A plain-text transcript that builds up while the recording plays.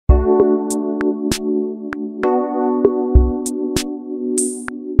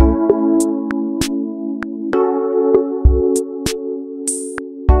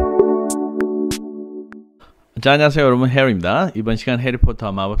자, 안녕하세요 여러분, 해리입니다. 이번 시간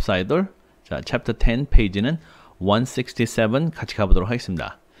해리포터와 마법사의 돌, 자, 챕터 10 페이지는 167 같이 가보도록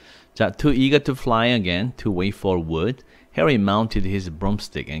하겠습니다. 자, too eager to fly again to wait for wood, Harry mounted his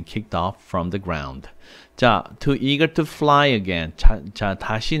broomstick and kicked off from the ground. 자, too eager to fly again. 자,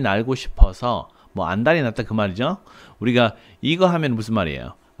 다시 날고 싶어서 뭐 안달이 났다 그 말이죠. 우리가 이거 하면 무슨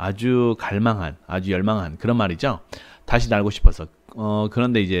말이에요? 아주 갈망한, 아주 열망한 그런 말이죠. 다시 날고 싶어서.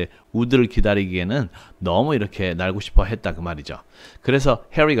 그런데 이제 우드를 기다리기에는 너무 이렇게 날고 싶어 했다 그 말이죠. 그래서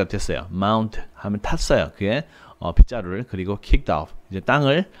해리가 됐어요. mount 하면 탔어요. 그게 빗자루를. 그리고 kicked off, 이제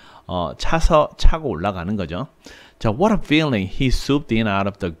땅을 차고 올라가는 거죠. 자, what a feeling. He swooped in out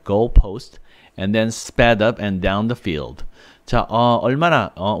of the goal post and then sped up and down the field. 자,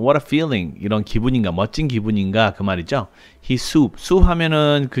 얼마나 what a feeling, 이런 기분인가, 멋진 기분인가 그 말이죠. He swoop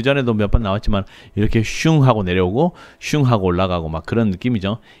하면은 그 전에도 몇 번 나왔지만 이렇게 슝 하고 내려오고 슝 하고 올라가고 막 그런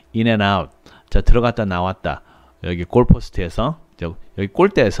느낌이죠. in and out. 자, 들어갔다 나왔다. 여기 골포스트에서, 여기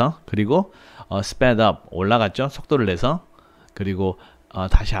골대에서, 그리고 sped up 올라갔죠. 속도를 내서. 그리고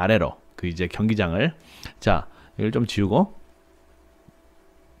다시 아래로 그 이제 경기장을. 자, 이걸 좀 지우고.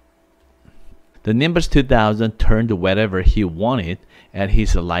 The Nimbus 2000 turned whatever he wanted at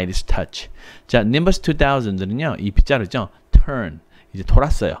his lightest touch. 자, Nimbus 2000은요, 이 빗자루죠. turn, 이제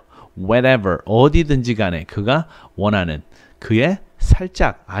돌았어요. whatever, 어디든지 간에 그가 원하는 그의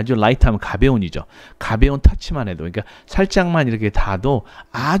살짝, 아주 라이트하면 가벼운이죠. 가벼운 터치만 해도, 그러니까 살짝만 이렇게 닿아도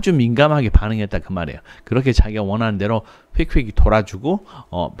아주 민감하게 반응했다 그 말이에요. 그렇게 자기가 원하는 대로 휙휙 돌아주고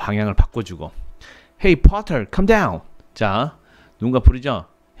방향을 바꿔주고. Hey Potter, come down. 자, 누군가 부르죠.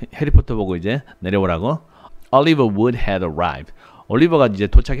 해리포터 보고 이제 내려오라고. Oliver Wood had arrived. 올리버가 이제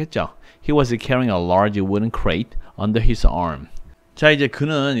도착했죠. He was carrying a large wooden crate under his arm. 자, 이제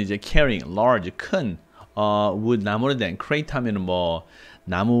그는 이제 carrying large, 큰 wood, 나무로 된 crate 하면은 뭐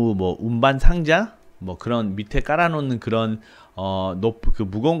나무 뭐 운반 상자 뭐 그런 밑에 깔아놓는 그런 그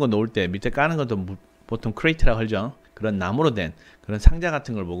무거운 거 놓을 때 밑에 까는 것도 보통 crate라고 하죠. 그런 나무로 된 그런 상자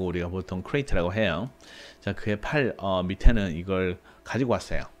같은 걸 보고 우리가 보통 crate라고 해요. 자, 그의 팔 밑에는 이걸 가지고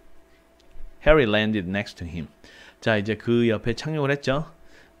왔어요. Harry landed next to him. 자, 이제 그 옆에 착륙을 했죠.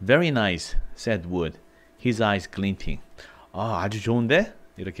 Very nice, said Wood, his eyes glinting. 아주 좋은데?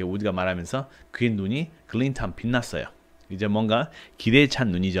 이렇게 우드가 말하면서 그의 눈이 glint한 빛났어요. 이제 뭔가 기대에 찬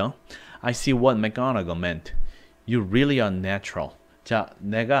눈이죠. I see what McGonagall meant. You really are natural. 자,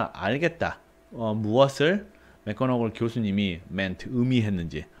 내가 알겠다. 무엇을 맥거너걸 교수님이 meant,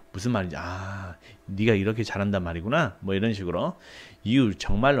 의미했는지. 무슨 말인지. 네가 이렇게 잘한단 말이구나. 뭐 이런 식으로. You,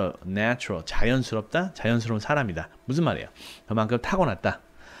 정말로 natural, 자연스럽다. 자연스러운 사람이다. 무슨 말이에요? 그만큼 타고났다.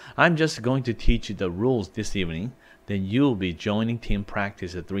 I'm just going to teach you the rules this evening. Then you'll be joining team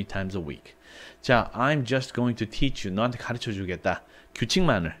practice 3 times a week. 자, I'm just going to teach you. 너한테 가르쳐 주겠다.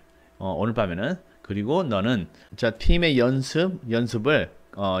 규칙만을. 오늘 밤에는. 그리고 너는 자, 팀의 연습을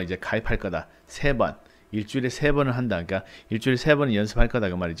이제 가입할 거다. 3번. 일주일에 3번을 한다. 그러니까 일주일에 3번을 연습할 거다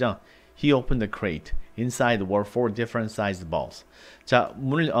그 말이죠. He opened the crate. Inside were 4 different sized balls. 자,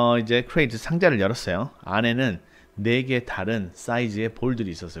 문을 이제 crate 상자를 열었어요. 안에는 4개 다른 사이즈의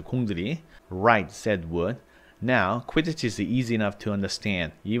볼들이 있었어요. 공들이. Right, said Wood. Now, Quidditch is easy enough to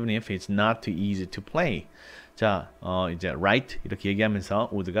understand, even if it's not too easy to play. 자, 이제 right 이렇게 얘기하면서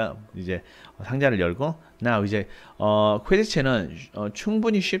우드가 이제 상자를 열고, now 이제 quidditch는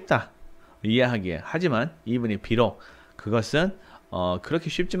충분히 쉽다. 이해하기에. 하지만 이분이 비록 그것은 그렇게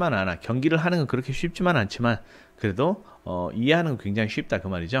쉽지만 않아. 경기를 하는 건 그렇게 쉽지만 않지만 그래도 이해하는 건 굉장히 쉽다 그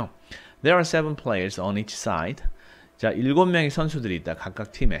말이죠. There are 7 players on each side. 자, 7명의 선수들이 있다.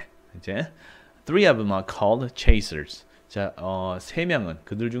 각각 팀에. 이제 3 of them are called chasers. 자, 3명은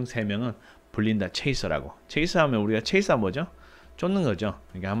그들 중 3명은 불린다 chaser라고. chaser 하면 우리가 chaser 뭐죠? 쫓는 거죠.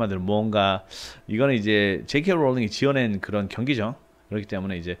 그러니까 한마디로 뭔가 이거는 이제 J.K. 롤링이 지어낸 그런 경기죠. 그렇기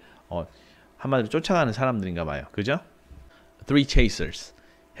때문에 이제 한마디로 쫓아가는 사람들인가 봐요. 그죠? 3 chasers.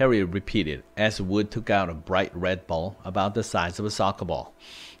 Harry repeated as Wood took out a bright red ball about the size of a soccer ball.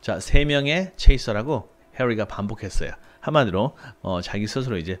 자, 3명의 chaser라고 해리가 반복했어요. 한마디로 자기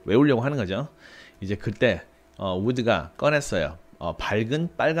스스로 이제 외우려고 하는 거죠. 이제 그때 우드가 꺼냈어요. 밝은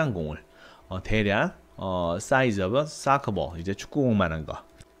빨간 공을. 대략 size of a soccer ball. 이제 축구공만한 거.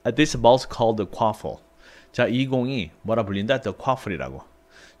 This ball's called the quaffle. 자, 이 공이 뭐라 불린다? The quaffle이라고.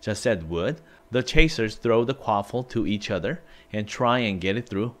 자, said Wood. The chasers throw the quaffle to each other and try and get it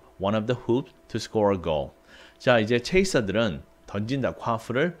through one of the hoops to score a goal. 자, 이제 chaser들은 던진다.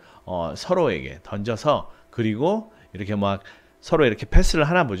 quaffle을 서로에게 던져서 그리고 이렇게 막 서로 이렇게 패스를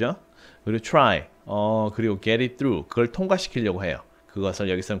하나 보죠. 그리고 try, 그리고 get it through. 그걸 통과시키려고 해요. 그것을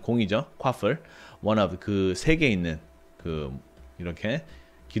여기서는 공이죠. quaffle. one of 그 3개 있는 그 이렇게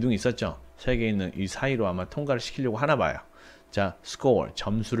기둥이 있었죠. 세 개 있는 이 사이로 아마 통과를 시키려고 하나 봐요. 자, score,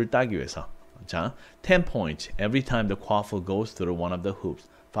 점수를 따기 위해서. 자, 10 points every time the quaffle goes through one of the hoops.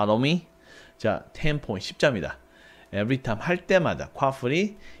 Follow me? 자, 10 points, 10점이다. every time, 할 때마다,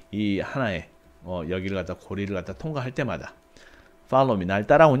 quaffle이 이 하나의 여기를 갖다 고리를 갖다 통과할 때마다. Follow me, 날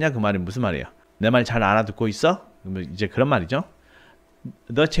따라오냐? 그 말이 무슨 말이에요? 내 말 잘 알아듣고 있어? 이제 그런 말이죠.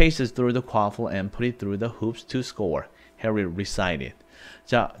 The chasers threw the quaffle and put it through the hoops to score. Harry recited.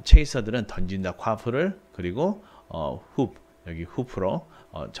 자, 체이서들은 던진다 quaffle을 그리고 hoop, 여기 hoop로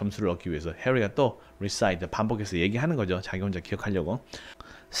점수를 얻기 위해서 해리가 또 recite, 반복해서 얘기하는 거죠. 자기 혼자 기억하려고.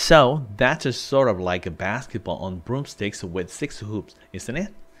 So, that's sort of like a basketball on broomsticks with 6 hoops, isn't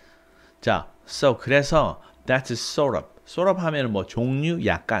it? 자, so 그래서 that's sort of 하면 뭐 종류,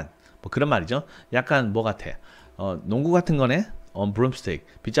 약간 뭐 그런 말이죠. 약간 뭐 같아? 농구 같은 거네. on broomstick,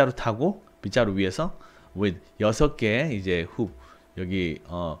 빗자루 타고 빗자루 위에서 with 6개의 이제 hoop, 여기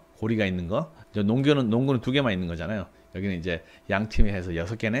고리가 있는 거. 농구는 2개만 있는 거잖아요. 여기는 이제 양 팀이 해서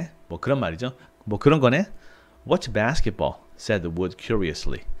 6개네. 뭐 그런 말이죠. 뭐 그런 거네. What's basketball? said Wood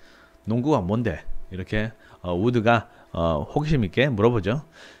curiously. 농구가 뭔데? 이렇게 우드가 호기심 있게 물어보죠.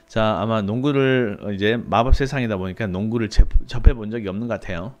 자, 아마 농구를 이제 마법 세상이다 보니까 농구를 접해 본 적이 없는 것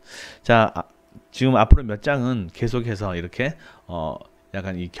같아요. 자, 지금 앞으로 몇 장은 계속해서 이렇게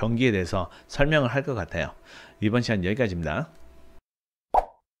약간 이 경기에 대해서 설명을 할 것 같아요. 이번 시간 여기까지입니다.